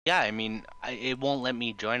Yeah, I mean, it won't let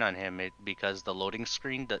me join on him because the loading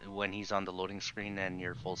screen, when he's on the loading screen and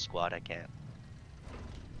you're full squad, I can't.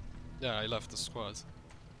 Yeah, I left the squad.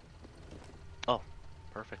 Oh,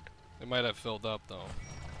 perfect. It might have filled up though.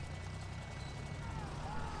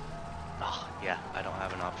 Oh, yeah, I don't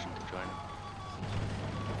have an option to join him.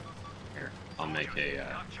 Here, I'll make a.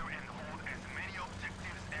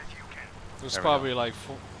 There's There we probably go.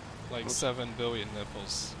 like 7 billion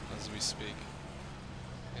nipples as we speak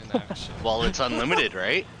in action. Well, it's unlimited,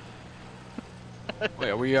 right? Wait,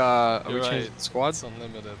 are we You're changing right. squads? It's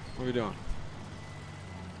unlimited. What are we doing?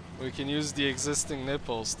 We can use the existing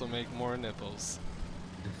nipples to make more nipples.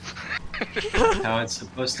 How it's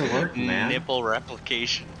supposed to work, man. Nipple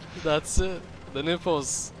replication. That's it. The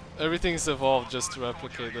nipples. Everything's evolved just to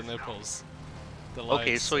replicate the nipples. The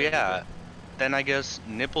Okay, lights, so yeah, then I guess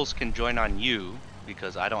Nipples can join on you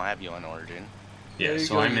because I don't have you on Origin. Yeah,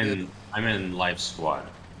 so I'm in live squad.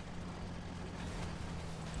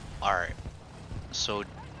 All right. So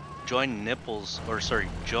join Nipples, or sorry,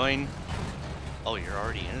 join. Oh, you're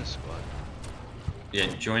already in a squad. Yeah,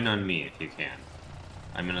 join on me if you can.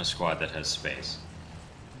 I'm in a squad that has space.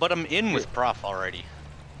 But I'm in with Prof already.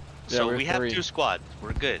 Yeah, So we're we have 3. 2 squads.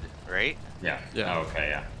 We're good, right? Yeah. Yeah. Oh, okay,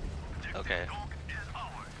 yeah. Okay.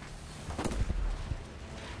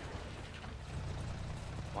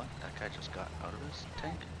 What? That guy just got out of his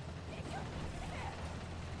tank?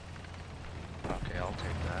 Okay, I'll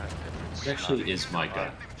take that. If it's What actually not is my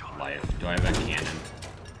squad. gun? Life. Do I have a cannon?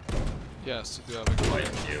 Yes, you do have a Oh, I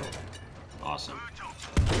cannon. do. Awesome.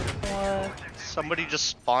 What? Somebody just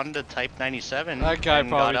spawned a Type 97 That guy and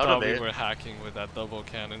probably got out thought of we it. were hacking with that double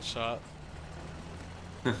cannon shot.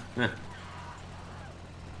 And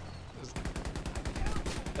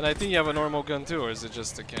I think you have a normal gun too, or is it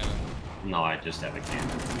just a cannon? No, I just have a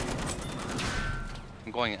cannon.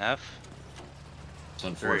 I'm going F. So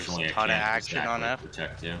unfortunately, There's a I ton of can't action on exactly F.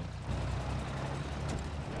 protect you.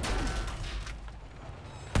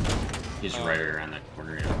 He's right around that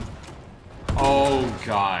corner, yeah. Oh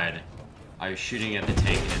god. I was shooting at the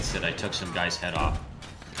tank and instead I took some guy's head off.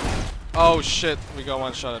 Oh shit, we got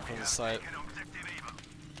one shot from the side.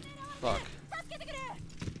 Fuck.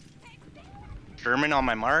 German on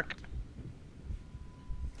my mark.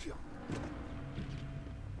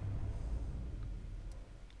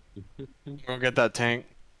 Go get that tank.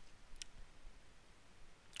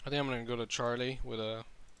 I think I'm gonna go to Charlie with a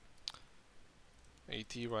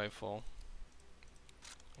AT rifle.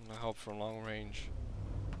 I'm gonna help for long range.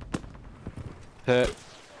 Hit.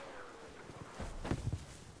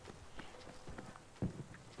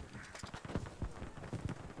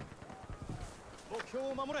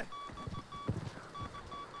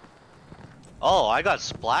 Oh, I got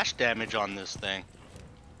splash damage on this thing.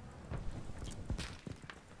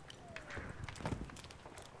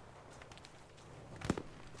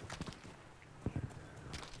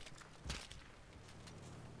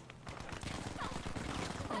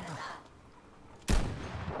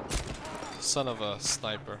 Son of a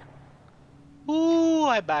sniper. Ooh,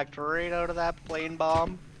 I backed right out of that plane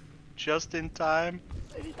bomb. Just in time.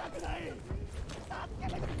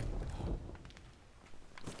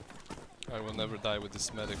 I will never die with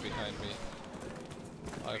this medic behind me.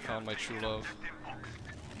 I found my true love.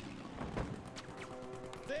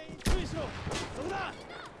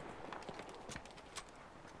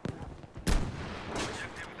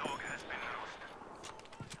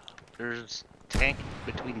 There's tank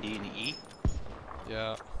between D and E.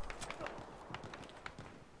 Yeah.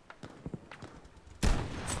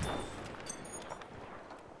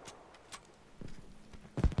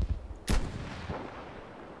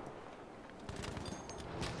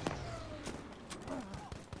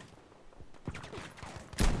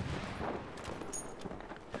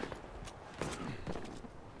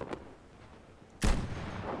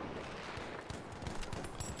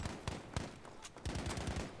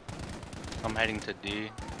 I'm heading to D.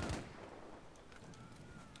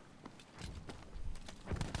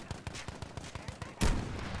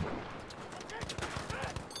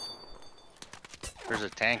 There's a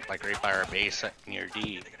tank like right by our base near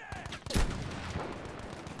D.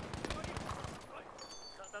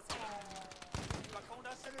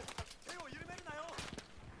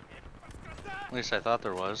 At least I thought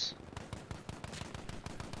there was.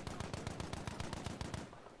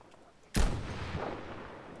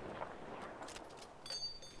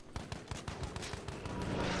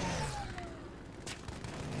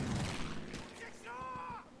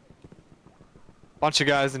 Bunch of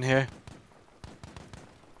guys in here.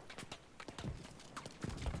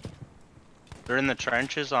 They're in the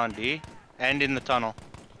trenches on D and in the tunnel.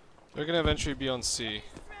 They're gonna eventually be on C.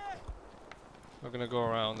 We're gonna go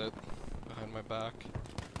around it behind my back.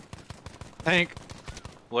 Tank.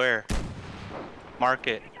 Where? Mark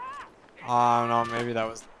it. No, maybe that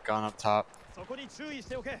was the gun up top.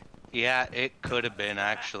 Yeah, it could have been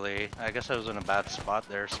actually. I guess I was in a bad spot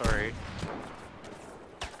there. Sorry.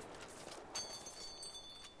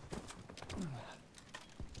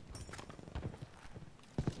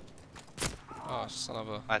 Oh, son of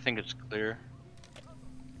a. I think it's clear.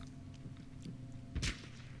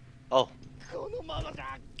 Oh.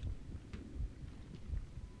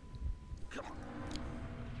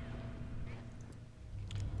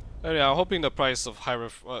 Yeah, I'm hoping the price of high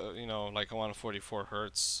ref, you know, like 144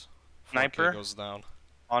 hertz 4K Sniper? goes down.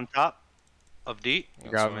 On top of D.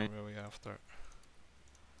 That's got what me. I'm really after.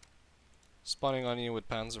 Spawning on you with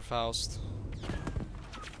Panzerfaust.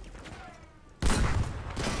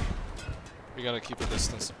 We gotta keep a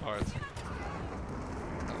distance apart.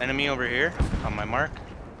 Enemy over here on my mark.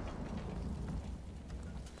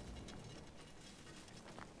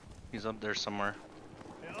 He's up there somewhere.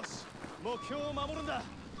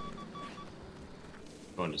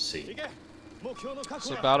 Going to see.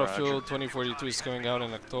 So Battlefield 2042 is coming out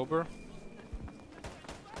in October.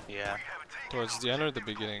 Yeah. Towards the end or the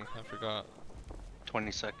beginning? I forgot.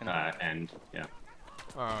 22nd. And yeah.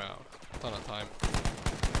 Oh yeah, ton of time.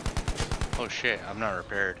 Oh shit, I'm not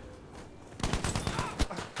repaired.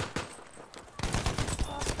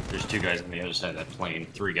 There's 2 guys on the other side of that plane.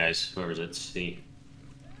 3 guys. Whoever's at sea.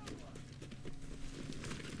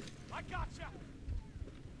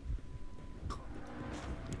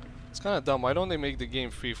 It's kind of dumb. Why don't they make the game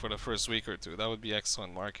free for the first week or 2? That would be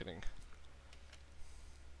excellent marketing.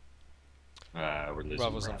 We're losing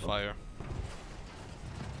Bravo's on Bravo. fire.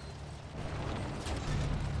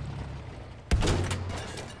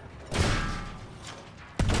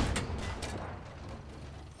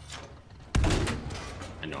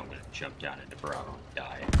 I know I'm gonna jump down into Bravo and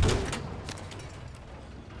die.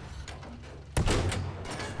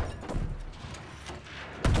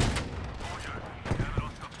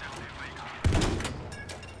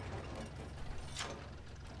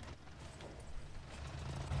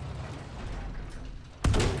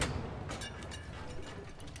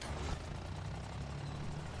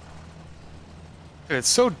 Dude, it's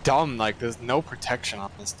so dumb, like there's no protection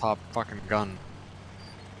on this top fucking gun.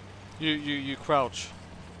 You crouch,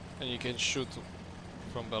 and you can shoot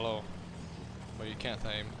from below, but you can't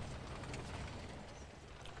aim.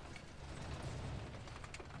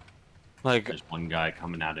 Like, There's one guy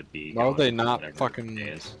coming out of B. why would they going not whatever fucking it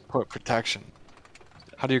is. put protection?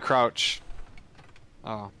 How do you crouch?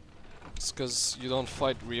 Oh. It's because you don't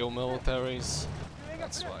fight real militaries.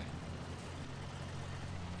 That's why.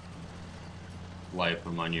 Life,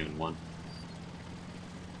 I'm on you in 1.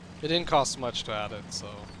 It didn't cost much to add it, so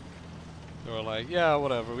they were like, yeah,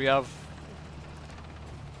 whatever. We have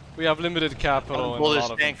limited capital I'll and pull a this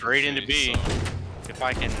lot of tank right into infantry, B. so If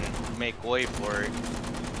I can make way for it.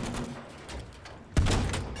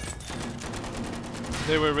 if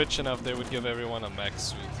they were rich enough, they would give everyone a mech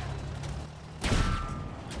suit.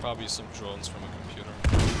 Probably some drones from a computer.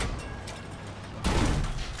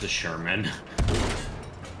 The Sherman.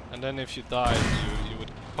 And then if you died, you would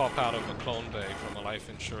pop out of a clone bay from a life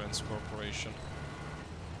insurance corporation.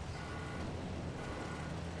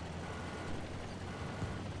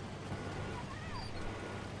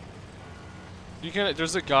 You can.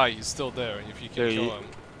 There's a guy. He's still there. If you can There kill you- him.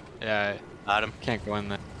 Yeah, Got him. can't go in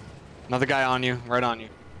there. Another guy on you, right on you.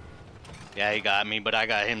 Yeah, he got me, but I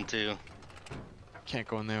got him too. Can't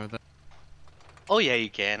go in there with that. Oh yeah, you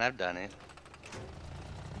can. I've done it.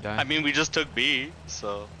 Die. I mean, we just took B,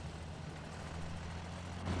 so.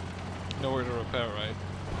 Nowhere to repair, right?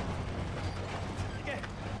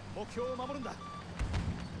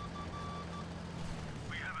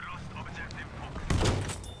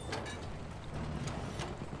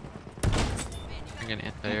 I'm gonna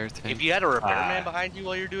anti-air tank. If you had a repairman behind you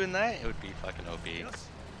while you're doing that, it would be fucking OP.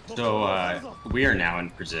 So, we are now in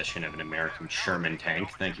possession of an American Sherman tank.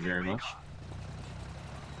 Thank you very much.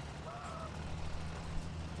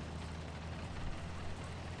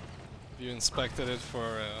 Have you inspected it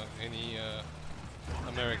for any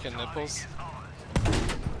American nipples?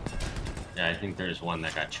 Yeah, I think there's one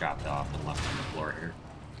that got chopped off and left on the floor here.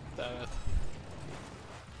 Damn it.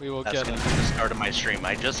 We will That's get gonna it. be the start of my stream.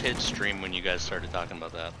 I just hit stream when you guys started talking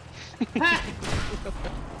about that.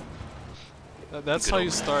 That's Good how old you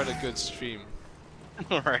man. start a good stream.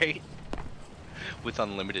 Right? With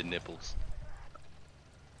unlimited nipples.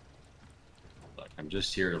 Look, I'm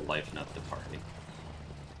just here to lifen up the party.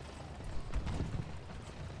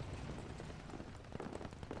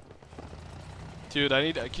 Dude,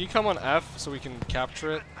 can you come on F so we can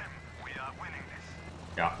capture it?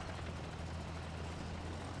 Yeah.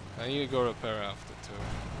 I need to go repair after too.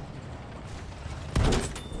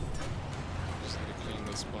 Just need to clean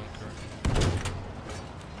this bunker.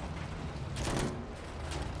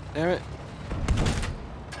 Damn it.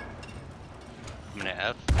 I'm gonna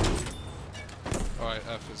F. Alright,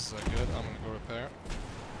 F is good. I'm gonna go repair.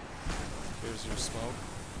 Here's your smoke.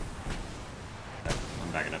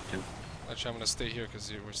 I'm backing up too. Actually, I'm gonna stay here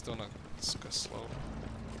because we're still not slow.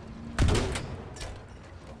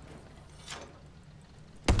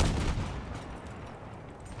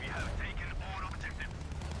 We have taken all objectives.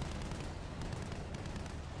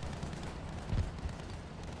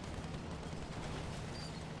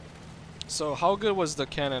 So, how good was the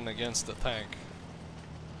cannon against the tank?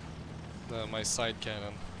 My side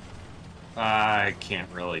cannon. I can't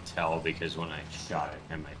really tell because when I shot at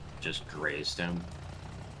him, I just grazed him.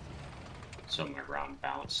 So my round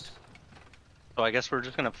bounced. So I guess we're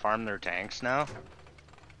just gonna farm their tanks now.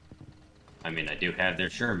 I mean, I do have their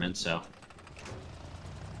Sherman, so.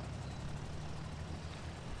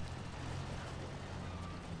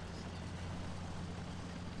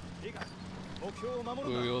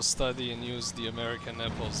 We will study and use the American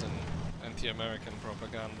nipples in anti-American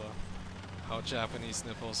propaganda. How Japanese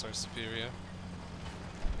nipples are superior.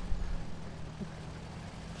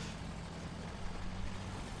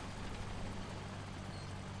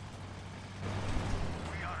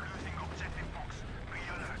 We are losing objective box. Be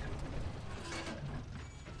alert.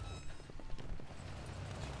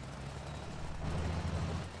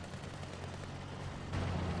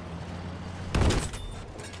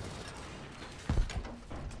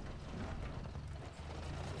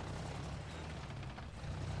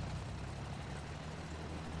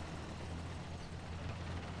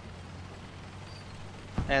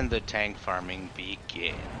 And the tank farming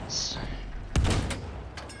begins.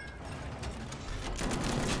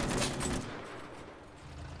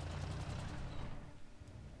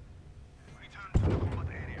 Return to the combat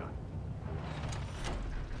area.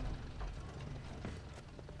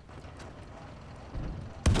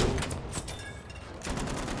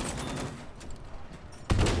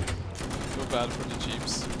 Feel bad for the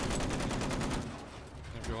jeeps.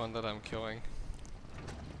 Everyone that I'm killing.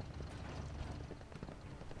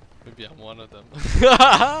 Maybe I'm one of them.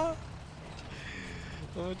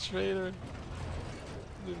 I'm a traitor. An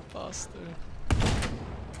imposter.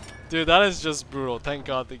 Dude, that is just brutal. Thank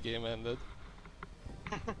God the game ended.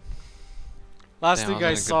 Last Damn, thing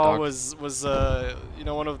I saw was you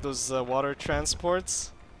know, one of those water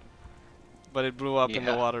transports, but it blew up in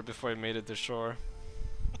the Yeah. water before it made it to shore.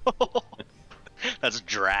 That's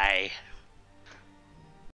dry.